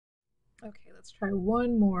Okay, let's try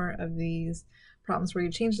one more of these problems where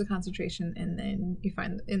you change the concentration and then you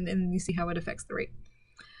find and then you see how it affects the rate.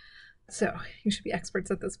 So you should be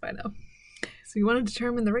experts at this by now. So you want to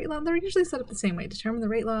determine the rate law. They're usually set up the same way. Determine the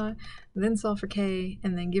rate law, then solve for K,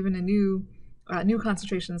 and then given a new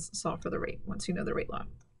concentrations, solve for the rate once you know the rate law.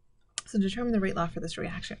 So determine the rate law for this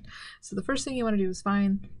reaction. So the first thing you want to do is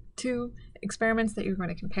find two experiments that you're going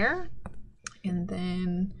to compare, and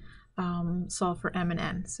then solve for M and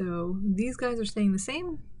N. So these guys are staying the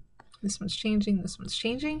same. This one's changing, this one's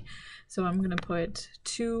changing. So I'm going to put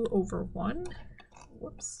 2 over 1.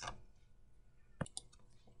 Whoops.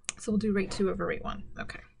 So we'll do rate 2 over rate 1.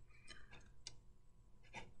 Okay.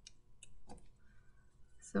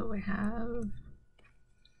 So I have,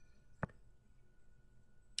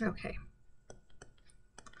 okay.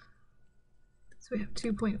 So we have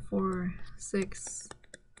 2.46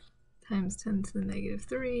 times 10 to the negative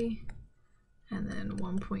 3, and then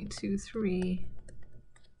 1.23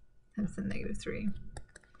 times 10 to the negative 3.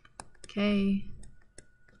 K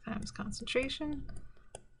times concentration,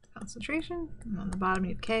 and on the bottom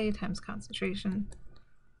you have K times concentration.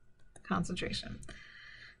 And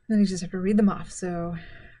then you just have to read them off. So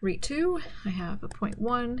rate 2, I have a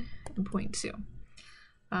 0.1 and 0.2.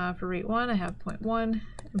 For rate 1, I have 0.1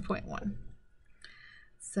 and 0.1.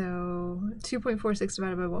 So 2.46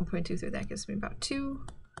 divided by 1.23, that gives me about 2.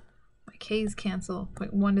 My k's cancel,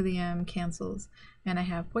 0.1 to the m cancels, and I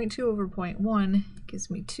have 0.2 over 0.1 gives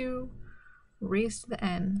me 2 raised to the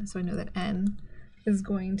n, so I know that n is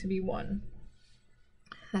going to be 1.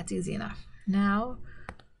 That's easy enough. Now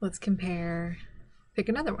let's compare, pick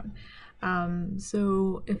another one.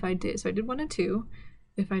 So I did 1 and 2.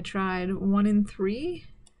 If I tried 1 and 3,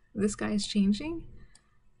 this guy is changing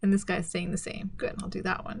and this guy is staying the same. Good, I'll do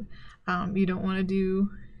that one. You don't want to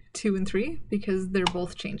do 2 and 3 because they're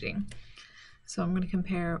both changing. So I'm going to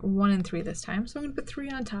compare 1 and 3 this time. So I'm going to put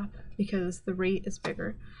 3 on top because the rate is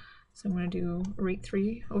bigger. So I'm going to do rate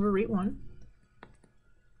 3 over rate 1.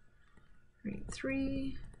 Rate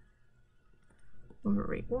 3 over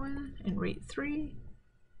rate 1, and rate 3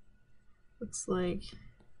 looks like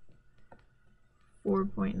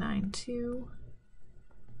 4.92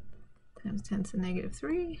 times 10 to the negative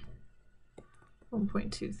 3,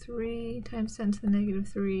 1.23 times 10 to the negative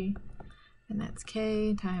 3, and that's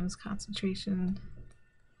K times concentration,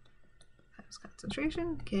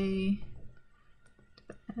 K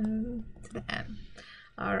to the N.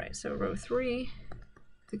 All right, so row 3,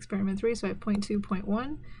 experiment 3, so I have 0.2,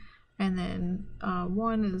 0.1, and then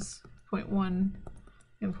 1 is 0.1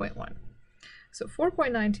 and 0.1. So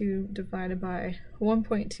 4.92 divided by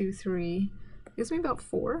 1.23 gives me about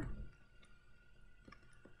 4.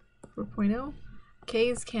 4.0.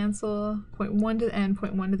 K's cancel, 0.1 to the n,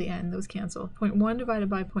 0.1 to the n, those cancel. 0.1 divided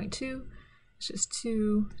by 0.2 is just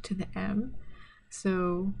 2 to the m.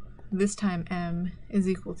 So this time m is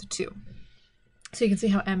equal to 2. So you can see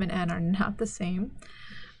how m and n are not the same.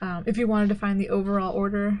 If you wanted to find the overall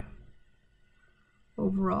order,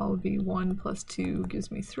 overall would be 1 plus 2 gives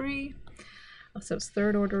me 3. So it's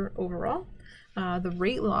third order overall. The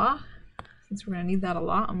rate law, since we're going to need that a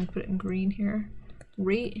lot, I'm going to put it in green here.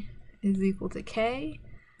 Rate is equal to K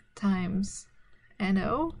times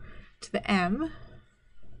NO to the M,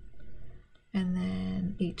 and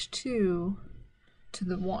then H2 to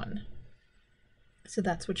the 1. So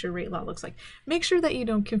that's what your rate law looks like. Make sure that you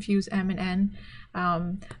don't confuse M and N.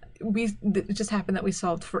 It just happened that we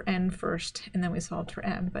solved for N first, and then we solved for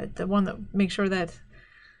M, but the one that, make sure that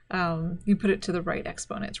you put it to the right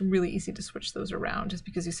exponent. It's really easy to switch those around. Just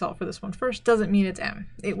because you solve for this one first doesn't mean it's M.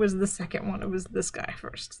 It was the second one. It was this guy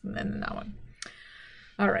first, and then that one.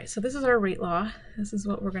 All right, so this is our rate law. This is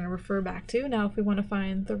what we're going to refer back to. Now, if we want to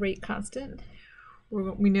find the rate constant,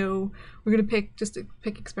 we know we're going to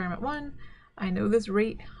pick experiment 1. I know this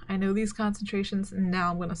rate. I know these concentrations, and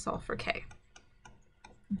now I'm going to solve for K.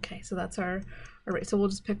 Okay, so that's our rate. So we'll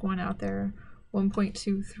just pick one out there,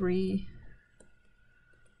 1.23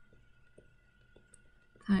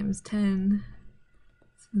 times 10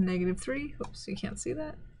 to the negative 3. Oops, you can't see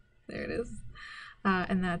that. There it is.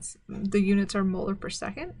 And that's, the units are molar per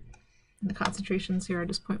second. And the concentrations here are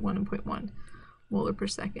just 0.1 and 0.1. Molar per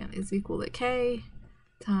second is equal to K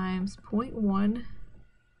times 0.1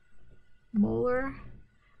 molar.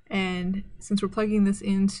 And since we're plugging this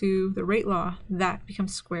into the rate law, that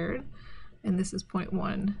becomes squared. And this is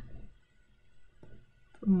 0.1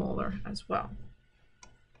 molar as well.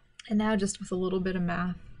 And now just with a little bit of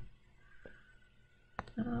math,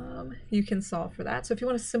 you can solve for that. So if you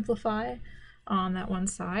want to simplify on that one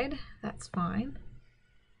side, that's fine.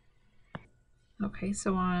 Okay,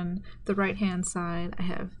 so on the right-hand side, I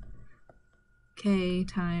have K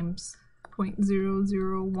times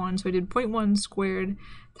 0.001. So I did 0.1 squared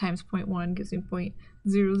times 0.1 gives me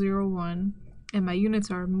 0.001. And my units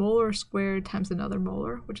are molar squared times another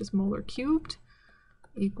molar, which is molar cubed,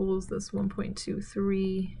 equals this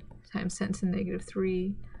 1.23 times 10 to the negative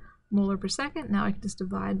 3 molar per second. Now I can just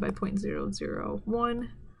divide by 0.001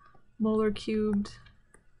 molar cubed,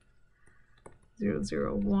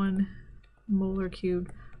 0.001 molar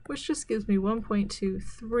cubed, which just gives me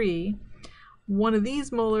 1.23. One of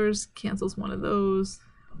these molars cancels one of those,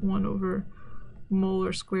 1 over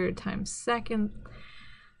molar squared times second.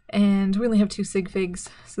 And we only have 2 sig figs,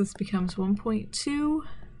 so this becomes 1.2,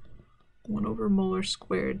 1 over molar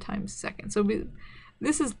squared times second. So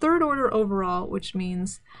this is third order overall, which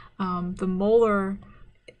means the molar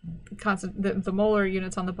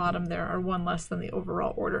units on the bottom there are 1 less than the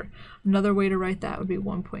overall order. Another way to write that would be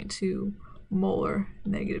 1.2 molar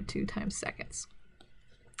negative 2 times seconds.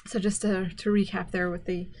 So just to recap there with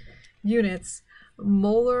the units,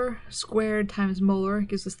 molar squared times molar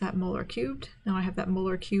gives us that molar cubed. Now I have that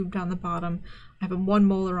molar cubed on the bottom. I have a 1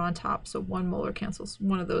 molar on top, so 1 molar cancels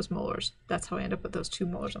one of those molars. That's how I end up with those 2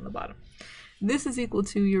 molars on the bottom. This is equal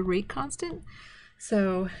to your rate constant.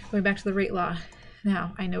 So going back to the rate law.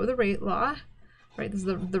 Now I know the rate law, right? This is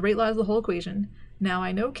the rate law is the whole equation. Now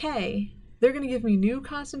I know K. They're going to give me new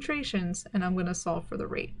concentrations, and I'm going to solve for the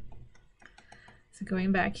rate. So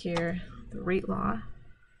going back here, the rate law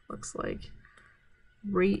looks like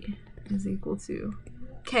rate is equal to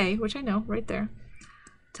K, which I know right there,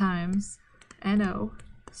 times NO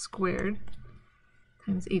squared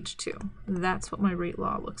times H2. That's what my rate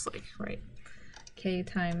law looks like, right? K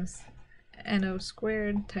times NO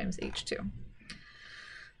squared times H2.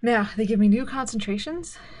 Now they give me new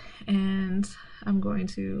concentrations, and I'm going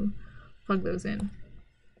to plug those in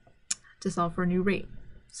to solve for a new rate.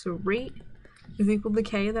 So rate is equal to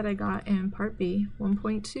K that I got in part B,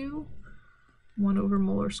 1.2, 1 over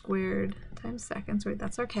molar squared times seconds, right?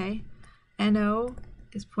 That's our K. NO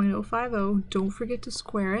is 0.050. Don't forget to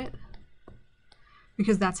square it,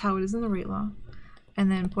 because that's how it is in the rate law. And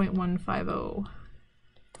then 0.150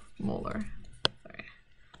 molar. Sorry,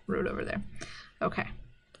 wrote over there. Okay.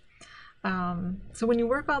 So when you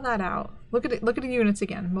work all that out, look at the units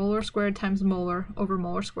again. Molar squared times molar over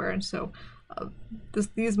molar squared. So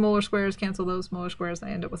these molar squares cancel those molar squares,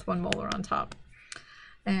 and I end up with 1 molar on top.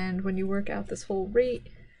 And when you work out this whole rate,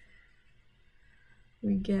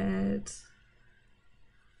 we get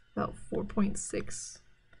about 4.6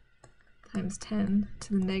 times 10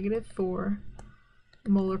 to the negative 4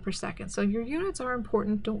 molar per second. So your units are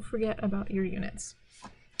important. Don't forget about your units.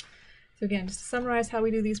 So again, just to summarize how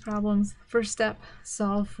we do these problems, first step,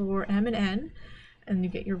 solve for m and n, and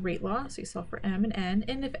you get your rate law. So you solve for m and n.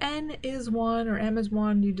 And if n is 1 or m is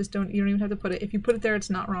 1, you don't even have to put it. If you put it there,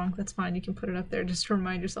 it's not wrong. That's fine. You can put it up there just to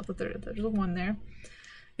remind yourself that there's a 1 there.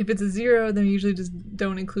 If it's a 0, then you usually just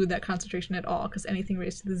don't include that concentration at all, because anything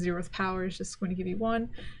raised to the 0th power is just going to give you 1,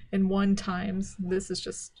 and 1 times this is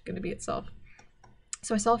just going to be itself.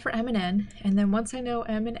 So I solve for m and n, and then once I know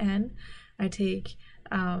m and n, I take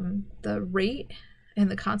the rate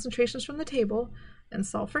and the concentrations from the table and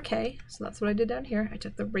solve for K. So that's what I did down here. I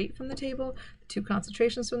took the rate from the table, the 2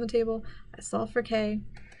 concentrations from the table, I solve for K,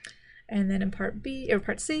 and then in part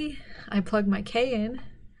C, I plug my K in,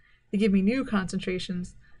 they give me new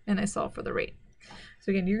concentrations, and I solve for the rate.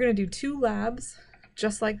 So again, you're going to do 2 labs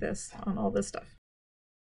just like this on all this stuff.